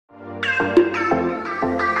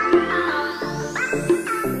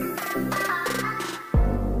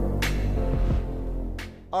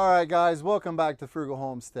Alright guys, welcome back to Frugal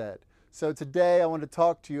Homestead. So today I want to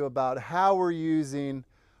talk to you about how we're using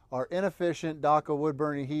our inefficient Daco wood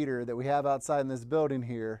burning heater that we have outside in this building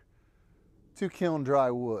here to kiln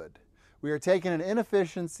dry wood. We are taking an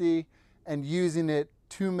inefficiency and using it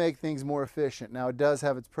to make things more efficient. Now it does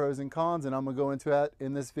have its pros and cons, and I'm going to go into that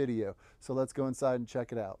in this video. So let's go inside and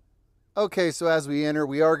check it out. Okay, so as we enter,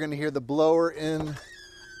 we are going to hear the blower in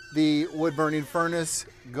the wood burning furnace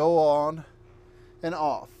go on and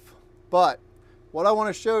off. But what I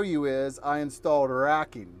want to show you is I installed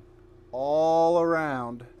racking all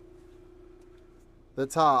around the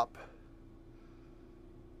top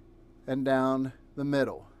and down the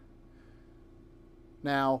middle.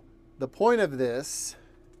 Now the point of this,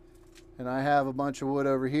 and I have a bunch of wood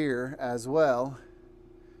over here as well,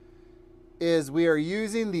 is we are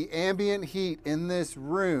using the ambient heat in this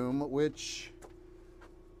room, which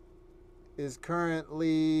is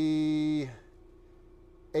currently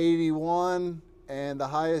 81, and the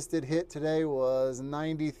highest it hit today was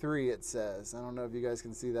 93, it says. I don't know if you guys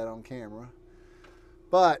can see that on camera.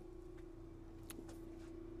 But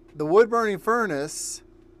the wood burning furnace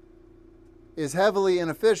is heavily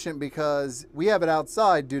inefficient because we have it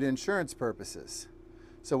outside due to insurance purposes.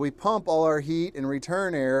 So we pump all our heat and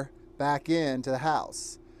return air back into the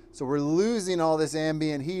house. So we're losing all this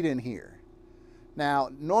ambient heat in here. Now,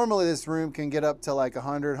 normally this room can get up to like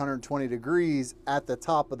 100, 120 degrees at the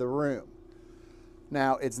top of the room.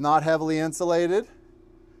 Now, it's not heavily insulated,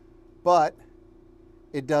 but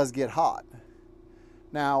it does get hot.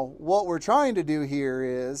 Now, what we're trying to do here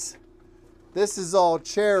is, this is all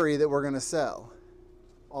cherry that we're going to sell,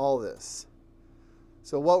 all this.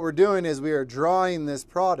 So what we're doing is we are drying this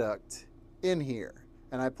product in here.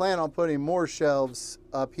 And I plan on putting more shelves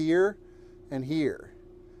up here and here.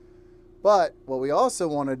 But what we also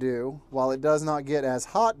want to do, while it does not get as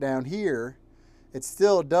hot down here, it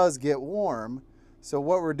still does get warm. So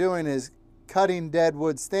what we're doing is cutting dead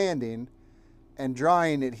wood standing and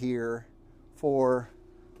drying it here for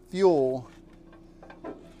fuel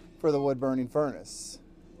for the wood burning furnace.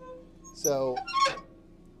 So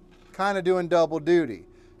kind of doing double duty.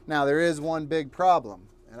 Now there is one big problem,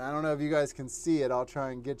 and I don't know if you guys can see it. I'll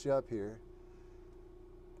try and get you up here.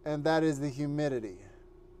 And that is the humidity.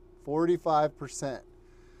 45%.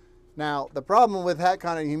 Now the problem with that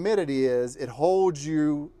kind of humidity is it holds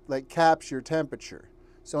you, like caps your temperature.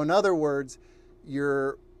 So in other words,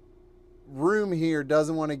 your room here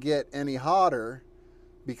doesn't want to get any hotter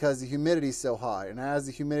because the humidity is so high. And as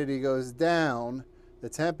the humidity goes down, the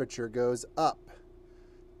temperature goes up.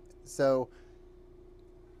 So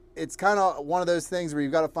it's kind of one of those things where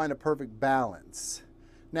you've got to find a perfect balance.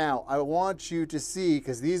 Now, I want you to see,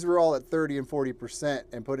 because these were all at 30 and 40%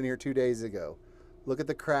 and put in here 2 days ago. Look at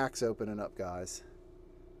the cracks opening up, guys.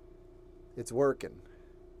 It's working.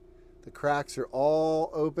 The cracks are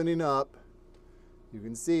all opening up. You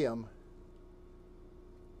can see them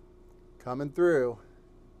coming through.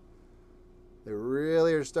 They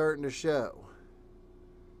really are starting to show.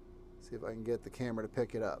 See if I can get the camera to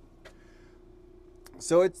pick it up.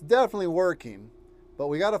 So it's definitely working. But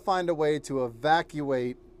we got to find a way to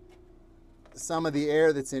evacuate some of the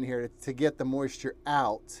air that's in here to get the moisture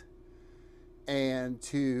out and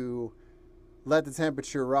to let the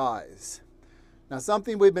temperature rise. Now,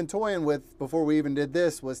 something we've been toying with before we even did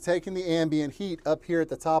this was taking the ambient heat up here at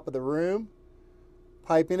the top of the room,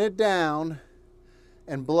 piping it down,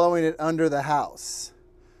 and blowing it under the house.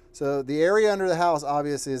 So the area under the house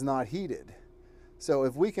obviously is not heated. So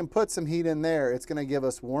if we can put some heat in there, it's going to give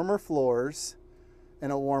us warmer floors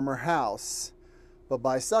and a warmer house. But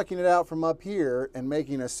by sucking it out from up here and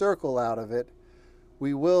making a circle out of it,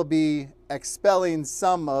 we will be expelling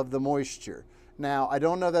some of the moisture. Now, I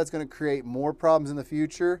don't know if that's going to create more problems in the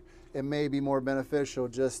future. It may be more beneficial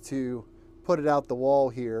just to put it out the wall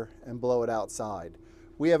here and blow it outside.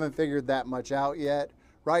 We haven't figured that much out yet.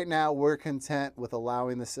 Right now, we're content with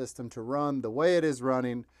allowing the system to run the way it is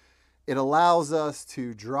running. It allows us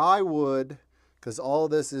to dry wood, because all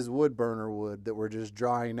this is wood burner wood that we're just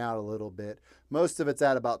drying out a little bit. Most of it's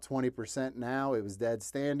at about 20% now. It was dead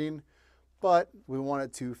standing, but we want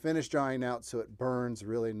it to finish drying out so it burns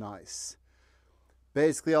really nice.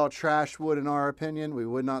 Basically all trash wood in our opinion. We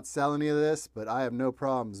would not sell any of this, but I have no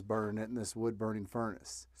problems burning it in this wood burning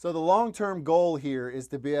furnace. So the long-term goal here is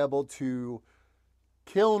to be able to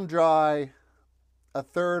kiln dry a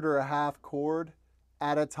third or a half cord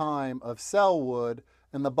at a time of cell wood,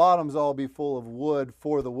 and the bottoms all be full of wood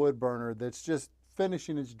for the wood burner that's just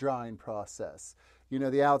finishing its drying process. You know,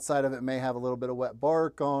 the outside of it may have a little bit of wet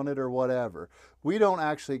bark on it or whatever. We don't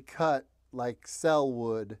actually cut like cell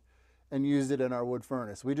wood and use it in our wood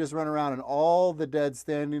furnace. We just run around and all the dead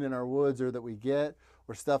standing in our woods or that we get,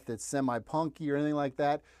 or stuff that's semi-punky or anything like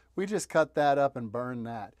that, we just cut that up and burn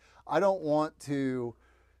that. I don't want to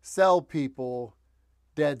sell people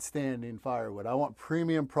dead standing firewood. I want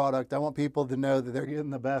premium product. I want people to know that they're getting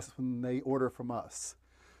the best when they order from us.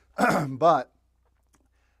 But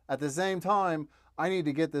at the same time, I need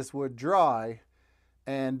to get this wood dry,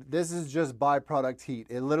 and this is just byproduct heat.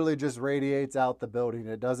 It literally just radiates out the building.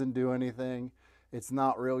 It doesn't do anything. It's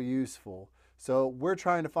not real useful. So we're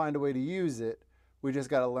trying to find a way to use it. We just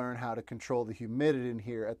got to learn how to control the humidity in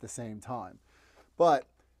here at the same time. But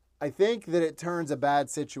I think that it turns a bad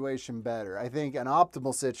situation better. I think an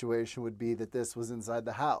optimal situation would be that this was inside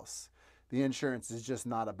the house. The insurance is just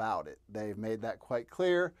not about it. They've made that quite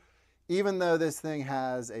clear. Even though this thing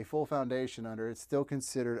has a full foundation under it, it's still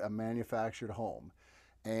considered a manufactured home.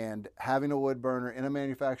 And having a wood burner in a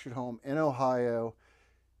manufactured home in Ohio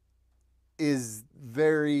is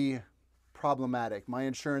very problematic. My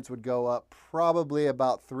insurance would go up probably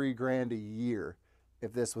about $3,000 a year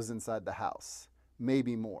if this was inside the house,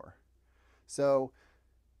 maybe more. So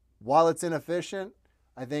while it's inefficient,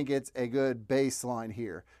 I think it's a good baseline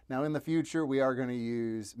here. Now in the future, we are going to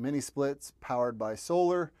use mini splits powered by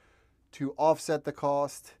solar to offset the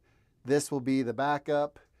cost. This will be the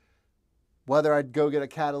backup. Whether I'd go get a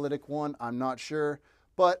catalytic one, I'm not sure.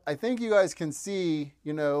 But I think you guys can see,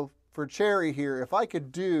 you know, for cherry here, if I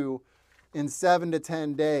could do in 7 to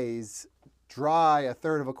 10 days, dry a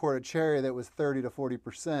third of a quart of cherry that was 30 to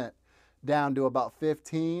 40% down to about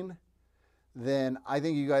 15, then I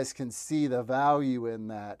think you guys can see the value in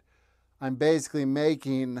that. I'm basically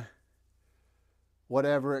making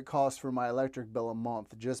whatever it costs for my electric bill a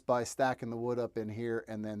month just by stacking the wood up in here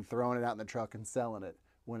and then throwing it out in the truck and selling it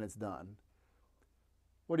when it's done.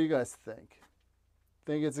 What do you guys think?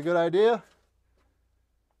 Think it's a good idea?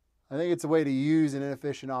 I think it's a way to use an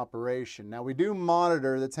inefficient operation. Now we do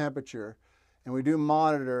monitor the temperature and we do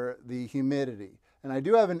monitor the humidity. And I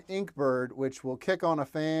do have an Inkbird which will kick on a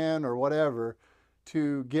fan or whatever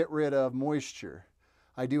to get rid of moisture.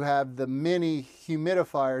 I do have the mini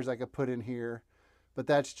humidifiers I could put in here, but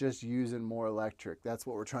that's just using more electric. That's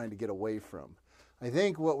what we're trying to get away from. I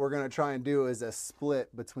think what we're going to try and do is a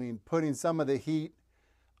split between putting some of the heat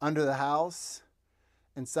under the house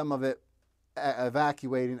and some of it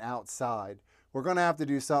evacuating outside. We're going to have to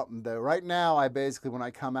do something though. Right now, I basically, when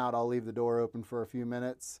I come out, I'll leave the door open for a few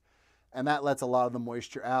minutes, and that lets a lot of the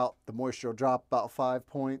moisture out. The moisture will drop about 5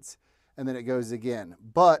 points and then it goes again.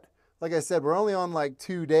 But like I said, we're only on like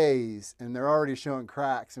 2 days and they're already showing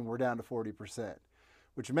cracks and we're down to 40%,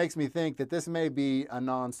 which makes me think that this may be a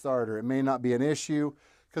non-starter. It may not be an issue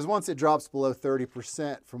because once it drops below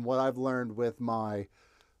 30%, from what I've learned with my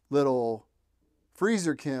little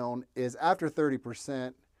freezer kiln, is after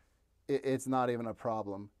 30%, it's not even a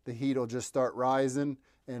problem. The heat will just start rising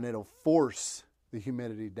and it'll force the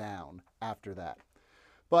humidity down after that.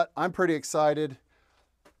 But I'm pretty excited.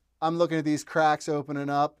 I'm looking at these cracks opening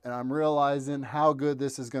up and I'm realizing how good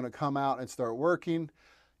this is going to come out and start working.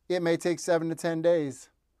 It may take 7 to 10 days,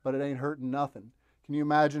 but it ain't hurting nothing. Can you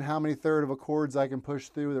imagine how many third of a cords I can push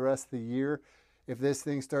through the rest of the year if this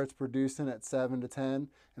thing starts producing at 7 to 10?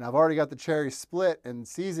 And I've already got the cherry split and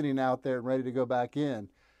seasoning out there and ready to go back in.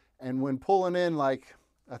 And when pulling in like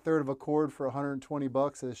a third of a cord for 120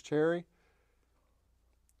 bucks of this cherry,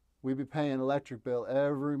 we'd be paying electric bill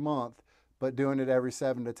every month, but doing it every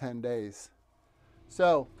 7 to 10 days.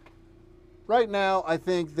 So right now, I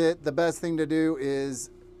think that the best thing to do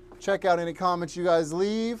is check out any comments you guys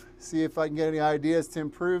leave, see if I can get any ideas to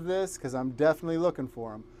improve this, because I'm definitely looking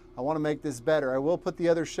for them. I want to make this better. I will put the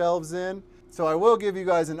other shelves in, so I will give you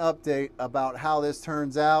guys an update about how this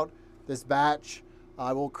turns out, this batch.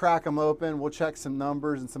 I will crack them open, we'll check some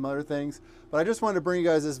numbers and some other things, but I just wanted to bring you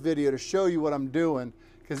guys this video to show you what I'm doing,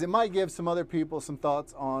 because it might give some other people some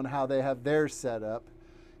thoughts on how they have theirs set up.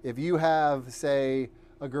 If you have, say,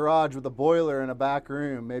 a garage with a boiler in a back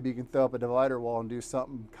room, maybe you can throw up a divider wall and do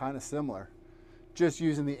something kind of similar, just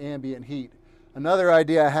using the ambient heat. Another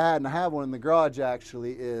idea I had, and I have one in the garage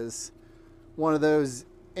actually, is one of those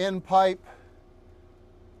in-pipe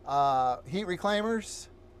heat reclaimers.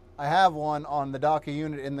 I have one on the Daka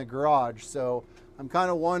unit in the garage, so I'm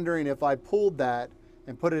kind of wondering if I pulled that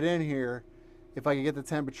and put it in here, if I could get the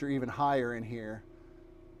temperature even higher in here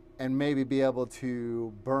and maybe be able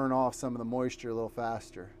to burn off some of the moisture a little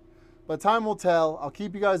faster. But time will tell. I'll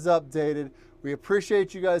keep you guys updated. We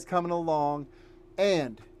appreciate you guys coming along.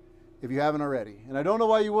 And if you haven't already, and I don't know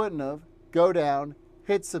why you wouldn't have, go down,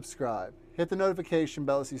 hit subscribe. hit the notification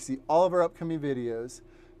bell so you see all of our upcoming videos.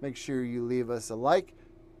 Make sure you leave us a like.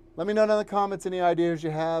 Let me know in the comments any ideas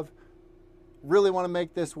you have. Really want to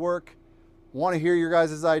make this work. Want to hear your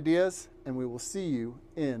guys' ideas, and we will see you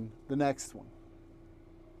in the next one.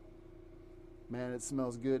 Man, it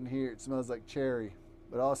smells good in here. It smells like cherry,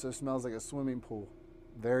 but also smells like a swimming pool.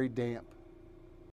 Very damp.